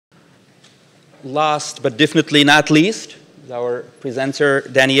last but definitely not least, is our presenter,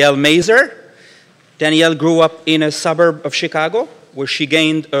 Daniele Mazar. Daniele grew up in a suburb of Chicago, where she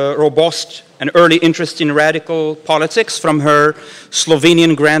gained a robust and early interest in radical politics from her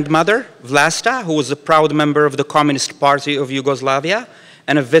Slovenian grandmother, Vlasta, who was a proud member of the Communist Party of Yugoslavia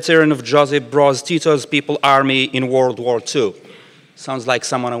and a veteran of Josip Broz Tito's People Army in World War II. Sounds like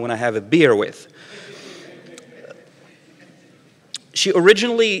someone I want to have a beer with.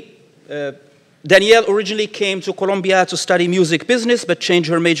 Daniele originally came to Colombia to study music business, but changed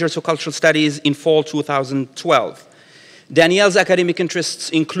her major to cultural studies in fall 2012. Daniele's academic interests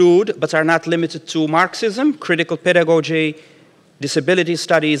include, but are not limited to, Marxism, critical pedagogy, disability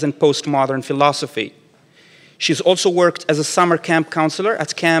studies, and postmodern philosophy. She's also worked as a summer camp counselor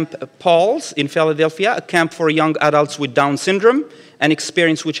at Camp Paul's in Philadelphia, a camp for young adults with Down syndrome, an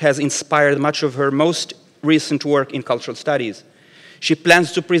experience which has inspired much of her most recent work in cultural studies. She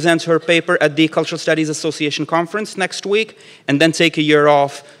plans to present her paper at the Cultural Studies Association conference next week, and then take a year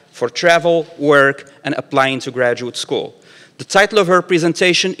off for travel, work, and applying to graduate school. The title of her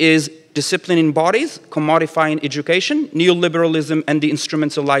presentation is Discipline in Bodies, Commodifying Education, Neoliberalism, and the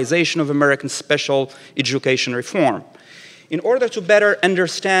Instrumentalization of American Special Education Reform. In order to better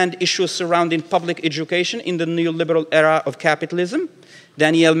understand issues surrounding public education in the neoliberal era of capitalism,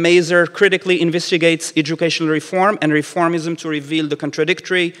 Daniele Mazar critically investigates educational reform and reformism to reveal the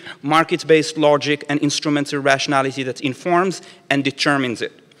contradictory, market-based logic and instrumental rationality that informs and determines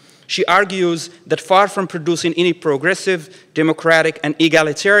it. She argues that far from producing any progressive, democratic, and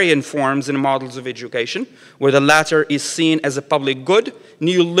egalitarian forms and models of education, where the latter is seen as a public good,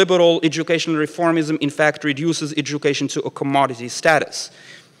 neoliberal educational reformism in fact reduces education to a commodity status,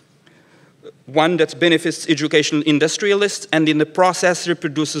 one that benefits educational industrialists and in the process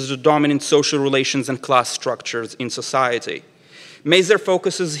reproduces the dominant social relations and class structures in society. Mazar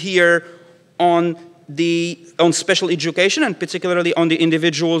focuses here on special education, and particularly on the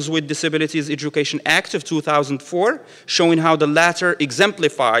Individuals with Disabilities Education Act of 2004, showing how the latter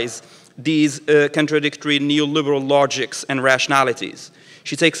exemplifies these contradictory neoliberal logics and rationalities.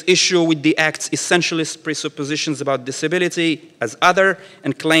 She takes issue with the Act's essentialist presuppositions about disability as other,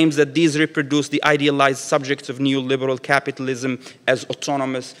 and claims that these reproduce the idealized subjects of neoliberal capitalism as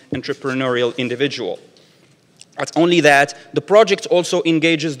autonomous, entrepreneurial individual. Not only that, the project also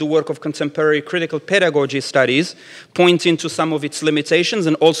engages the work of contemporary critical pedagogy studies, pointing to some of its limitations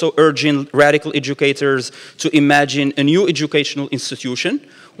and also urging radical educators to imagine a new educational institution,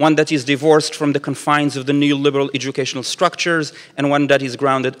 one that is divorced from the confines of the neoliberal educational structures, and one that is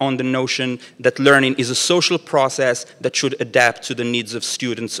grounded on the notion that learning is a social process that should adapt to the needs of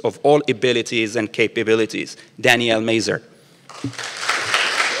students of all abilities and capabilities. Daniele Mazar.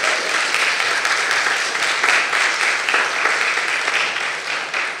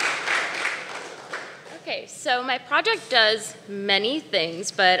 So my project does many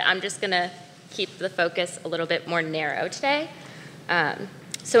things, but I'm just going to keep the focus a little bit more narrow today.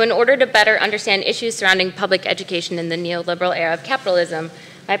 So in order to better understand issues surrounding public education in the neoliberal era of capitalism,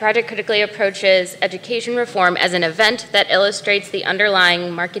 my project critically approaches education reform as an event that illustrates the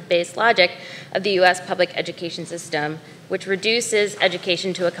underlying market-based logic of the US public education system, which reduces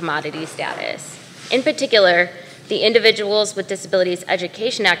education to a commodity status. In particular, the Individuals with Disabilities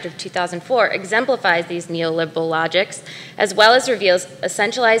Education Act of 2004 exemplifies these neoliberal logics, as well as reveals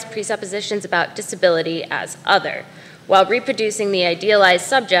essentialized presuppositions about disability as other, while reproducing the idealized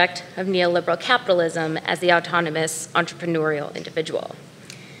subject of neoliberal capitalism as the autonomous entrepreneurial individual.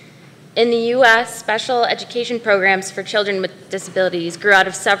 In the US, special education programs for children with disabilities grew out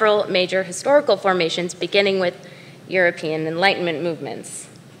of several major historical formations, beginning with European Enlightenment movements.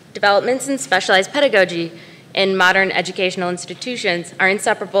 Developments in specialized pedagogy in modern educational institutions are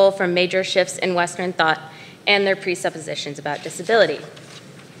inseparable from major shifts in Western thought and their presuppositions about disability.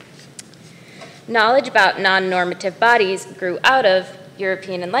 Knowledge about non-normative bodies grew out of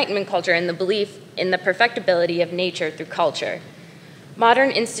European Enlightenment culture and the belief in the perfectibility of nature through culture. Modern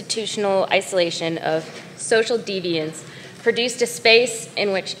institutional isolation of social deviance produced a space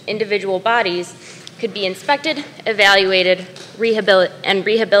in which individual bodies could be inspected, evaluated, and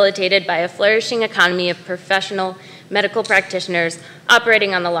rehabilitated by a flourishing economy of professional medical practitioners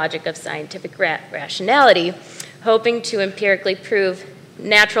operating on the logic of scientific rationality, hoping to empirically prove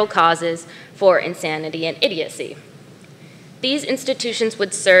natural causes for insanity and idiocy. These institutions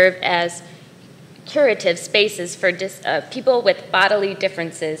would serve as curative spaces for people with bodily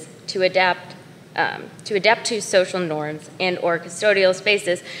differences to adapt to social norms and or custodial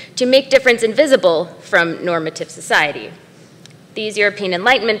spaces to make difference invisible from normative society. These European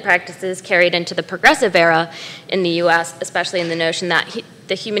Enlightenment practices carried into the progressive era in the US, especially in the notion that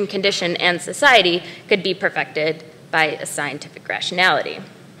the human condition and society could be perfected by a scientific rationality.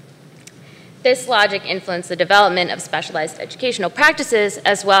 This logic influenced the development of specialized educational practices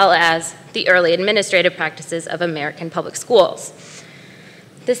as well as the early administrative practices of American public schools.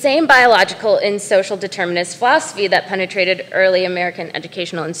 The same biological and social determinist philosophy that penetrated early American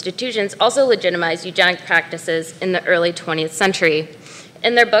educational institutions also legitimized eugenic practices in the early 20th century.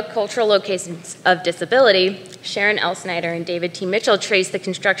 In their book, Cultural Locations of Disability, Sharon L. Snyder and David T. Mitchell traced the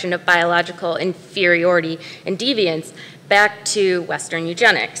construction of biological inferiority and deviance back to Western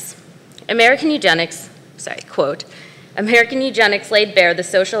eugenics. American eugenics laid bare the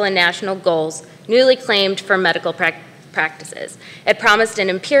social and national goals newly claimed for medical practices. It promised an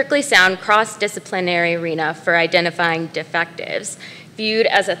empirically sound cross-disciplinary arena for identifying defectives, viewed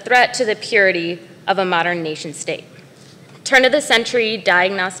as a threat to the purity of a modern nation state. Turn-of-the-century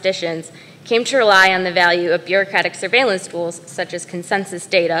diagnosticians came to rely on the value of bureaucratic surveillance tools such as consensus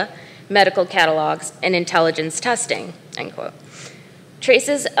data, medical catalogs, and intelligence testing, end quote.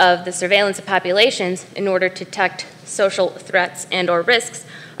 Traces of the surveillance of populations in order to detect social threats and or risks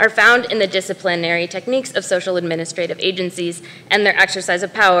are found in the disciplinary techniques of social administrative agencies and their exercise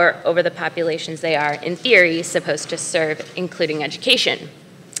of power over the populations they are, in theory, supposed to serve, including education.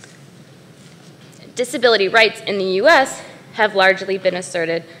 Disability rights in the US have largely been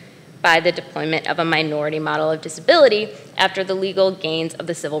asserted by the deployment of a minority model of disability after the legal gains of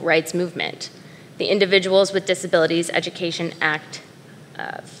the civil rights movement. The Individuals with Disabilities Education Act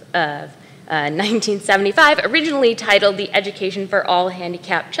of 1975, originally titled the Education for All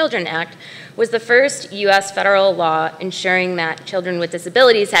Handicapped Children Act, was the first US federal law ensuring that children with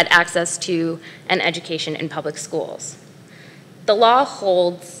disabilities had access to an education in public schools. The law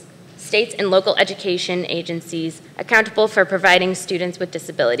holds states and local education agencies accountable for providing students with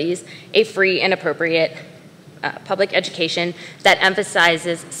disabilities a free and appropriate public education that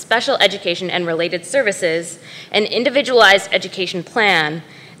emphasizes special education and related services, an individualized education plan,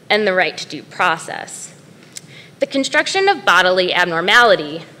 and the right to due process. The construction of bodily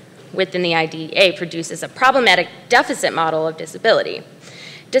abnormality within the IDEA produces a problematic deficit model of disability.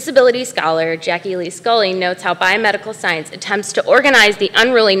 Disability scholar Jackie Lee Scully notes how biomedical science attempts to organize the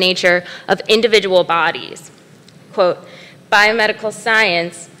unruly nature of individual bodies. Quote, biomedical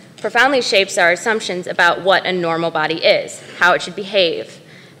science profoundly shapes our assumptions about what a normal body is, how it should behave,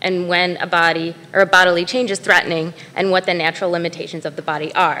 and when a body or a bodily change is threatening, and what the natural limitations of the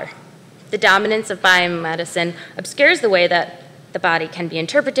body are. The dominance of biomedicine obscures the way that the body can be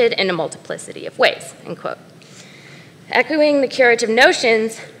interpreted in a multiplicity of ways, end quote. Echoing the curative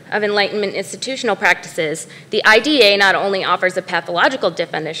notions of Enlightenment institutional practices, the IDEA not only offers a pathological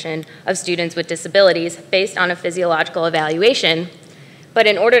definition of students with disabilities based on a physiological evaluation, but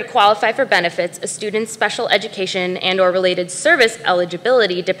in order to qualify for benefits, a student's special education and or related service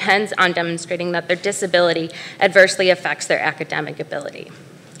eligibility depends on demonstrating that their disability adversely affects their academic ability.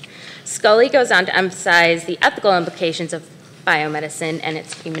 Scully goes on to emphasize the ethical implications of biomedicine and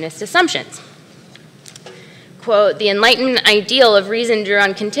its humanist assumptions. Quote, the Enlightenment ideal of reason drew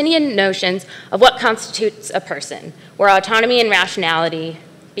on continuing notions of what constitutes a person, where autonomy and rationality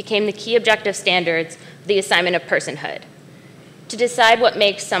became the key objective standards of the assignment of personhood, to decide what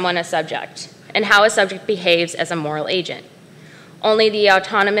makes someone a subject and how a subject behaves as a moral agent. Only the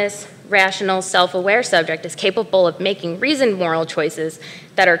autonomous, rational, self-aware subject is capable of making reasoned moral choices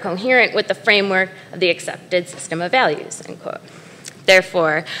that are coherent with the framework of the accepted system of values, end quote.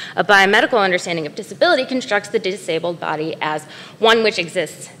 Therefore, a biomedical understanding of disability constructs the disabled body as one which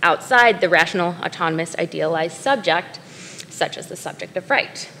exists outside the rational, autonomous, idealized subject, such as the subject of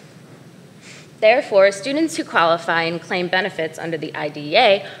right. Therefore, students who qualify and claim benefits under the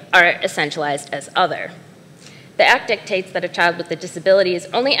IDEA are essentialized as other. The Act dictates that a child with a disability is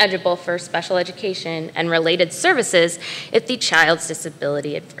only eligible for special education and related services if the child's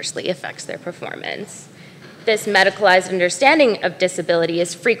disability adversely affects their performance. This medicalized understanding of disability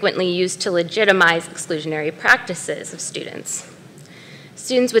is frequently used to legitimize exclusionary practices of students.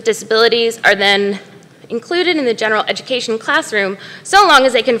 Students with disabilities are then included in the general education classroom so long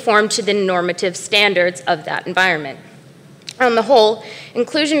as they conform to the normative standards of that environment. On the whole,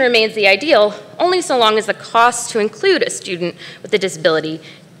 inclusion remains the ideal only so long as the cost to include a student with a disability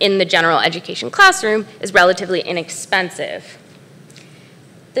in the general education classroom is relatively inexpensive.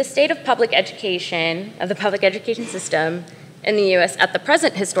 The state of public education, of the public education system in the US at the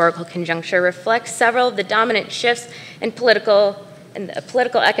present historical conjuncture reflects several of the dominant shifts in the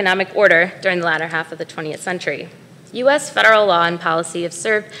political economic order during the latter half of the 20th century. U.S. federal law and policy have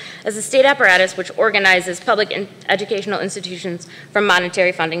served as a state apparatus which organizes public educational institutions from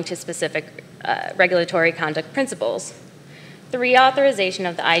monetary funding to specific regulatory conduct principles. The reauthorization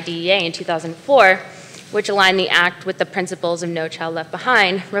of the IDEA in 2004, which aligned the Act with the principles of No Child Left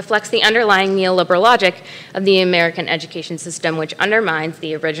Behind, reflects the underlying neoliberal logic of the American education system, which undermines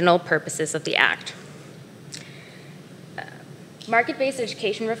the original purposes of the Act. Market-based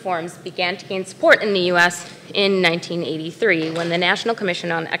education reforms began to gain support in the U.S. in 1983 when the National Commission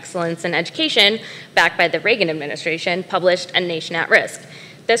on Excellence in Education, backed by the Reagan administration, published A Nation at Risk.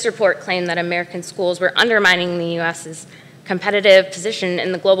 This report claimed that American schools were undermining the U.S.'s competitive position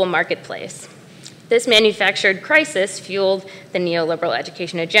in the global marketplace. This manufactured crisis fueled the neoliberal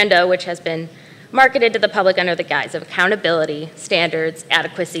education agenda, which has been marketed to the public under the guise of accountability, standards,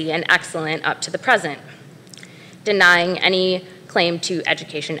 adequacy, and excellence up to the present, denying any claim to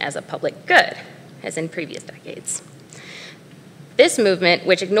education as a public good, as in previous decades. This movement,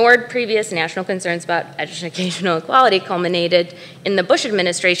 which ignored previous national concerns about educational equality, culminated in the Bush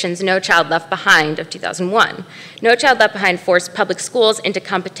administration's No Child Left Behind of 2001. No Child Left Behind forced public schools into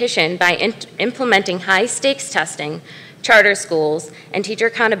competition by implementing high-stakes testing, charter schools, and teacher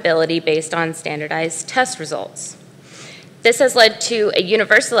accountability based on standardized test results. This has led to a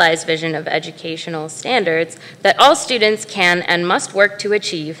universalized vision of educational standards that all students can and must work to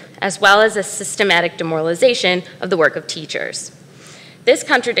achieve, as well as a systematic demoralization of the work of teachers. This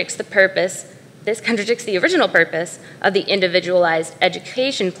contradicts the original purpose of the individualized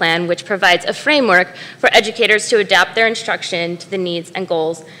education plan, which provides a framework for educators to adapt their instruction to the needs and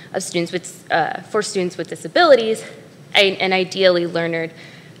goals of students with disabilities, an ideally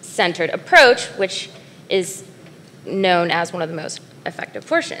learner-centered approach, which is known as one of the most effective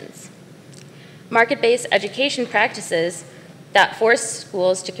portions. Market-based education practices that force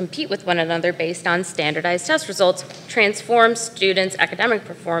schools to compete with one another based on standardized test results transform students' academic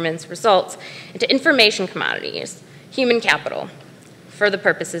performance results into information commodities, human capital, for the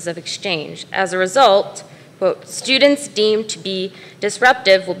purposes of exchange. As a result, quote, students deemed to be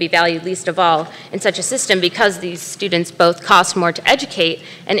disruptive will be valued least of all in such a system because these students both cost more to educate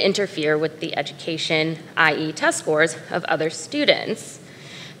and interfere with the education, i.e. test scores, of other students.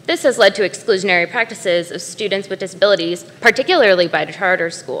 This has led to exclusionary practices of students with disabilities, particularly by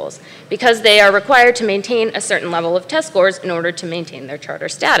charter schools, because they are required to maintain a certain level of test scores in order to maintain their charter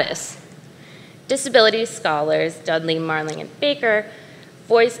status. Disability scholars Dudley, Marling, and Baker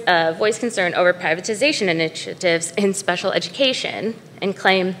voice concern over privatization initiatives in special education and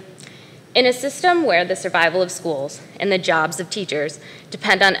claim, in a system where the survival of schools and the jobs of teachers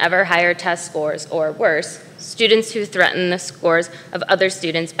depend on ever higher test scores, or worse, students who threaten the scores of other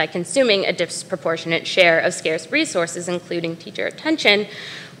students by consuming a disproportionate share of scarce resources, including teacher attention,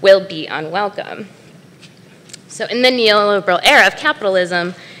 will be unwelcome. So in the neoliberal era of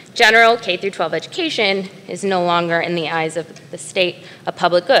capitalism, general K-12 education is no longer, in the eyes of the state, a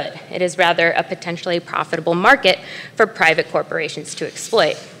public good. It is rather a potentially profitable market for private corporations to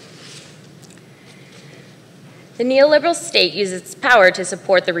exploit. The neoliberal state uses its power to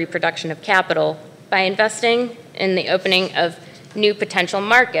support the reproduction of capital by investing in the opening of new potential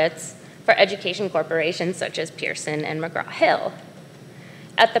markets for education corporations such as Pearson and McGraw-Hill.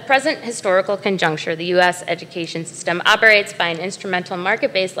 At the present historical conjuncture, the U.S. education system operates by an instrumental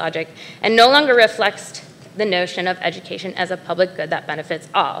market-based logic and no longer reflects the notion of education as a public good that benefits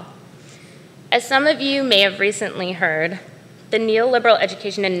all. As some of you may have recently heard, the neoliberal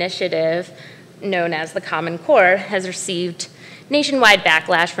education initiative, known as the Common Core, has received nationwide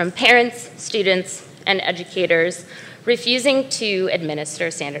backlash from parents, students, and educators refusing to administer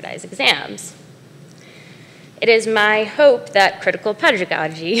standardized exams. It is my hope that critical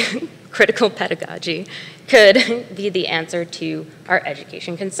pedagogy could be the answer to our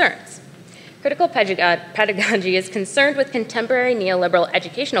education concerns. Critical pedagogy is concerned with contemporary neoliberal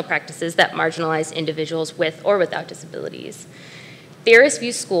educational practices that marginalize individuals with or without disabilities. Theorists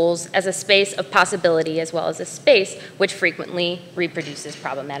view schools as a space of possibility as well as a space which frequently reproduces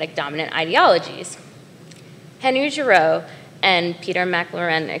problematic dominant ideologies. Henry Giroux and Peter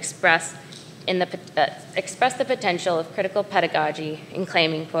McLaren express the potential of critical pedagogy in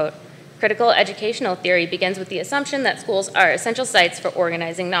claiming, quote, critical educational theory begins with the assumption that schools are essential sites for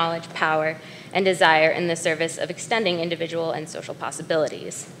organizing knowledge, power, and desire in the service of extending individual and social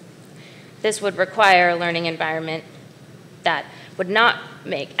possibilities. This would require a learning environment that would not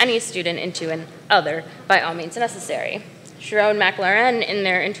make any student into an other by all means necessary. Giroux and McLaren, in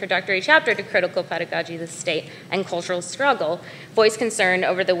their introductory chapter to Critical Pedagogy, the State and Cultural Struggle, voice concern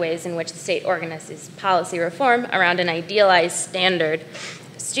over the ways in which the state organizes policy reform around an idealized standard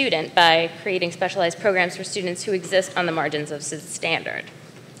student by creating specialized programs for students who exist on the margins of the standard.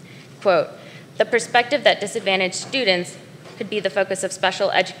 Quote, the perspective that disadvantaged students could be the focus of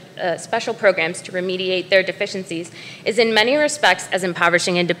special programs to remediate their deficiencies is in many respects as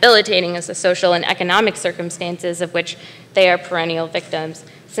impoverishing and debilitating as the social and economic circumstances of which they are perennial victims,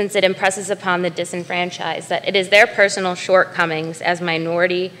 since it impresses upon the disenfranchised that it is their personal shortcomings as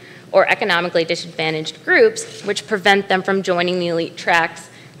minority or economically disadvantaged groups which prevent them from joining the elite tracks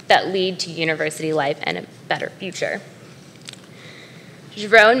that lead to university life and a better future.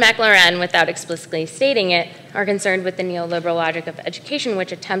 Giroux and McLaren, without explicitly stating it, are concerned with the neoliberal logic of education,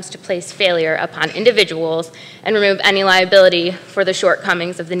 which attempts to place failure upon individuals and remove any liability for the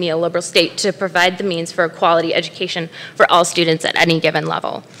shortcomings of the neoliberal state to provide the means for a quality education for all students at any given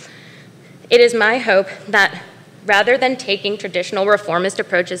level. It is my hope that rather than taking traditional reformist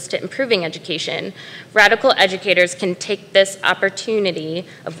approaches to improving education, radical educators can take this opportunity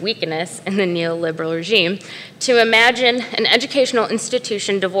of weakness in the neoliberal regime to imagine an educational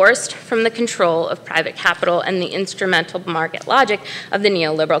institution divorced from the control of private capital and the instrumental market logic of the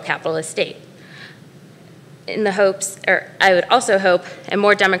neoliberal capitalist state. In the hopes, or I would also hope, a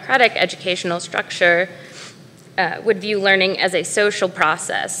more democratic educational structure would view learning as a social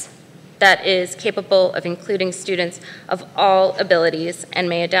process that is capable of including students of all abilities and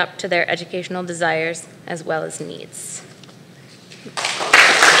may adapt to their educational desires as well as needs.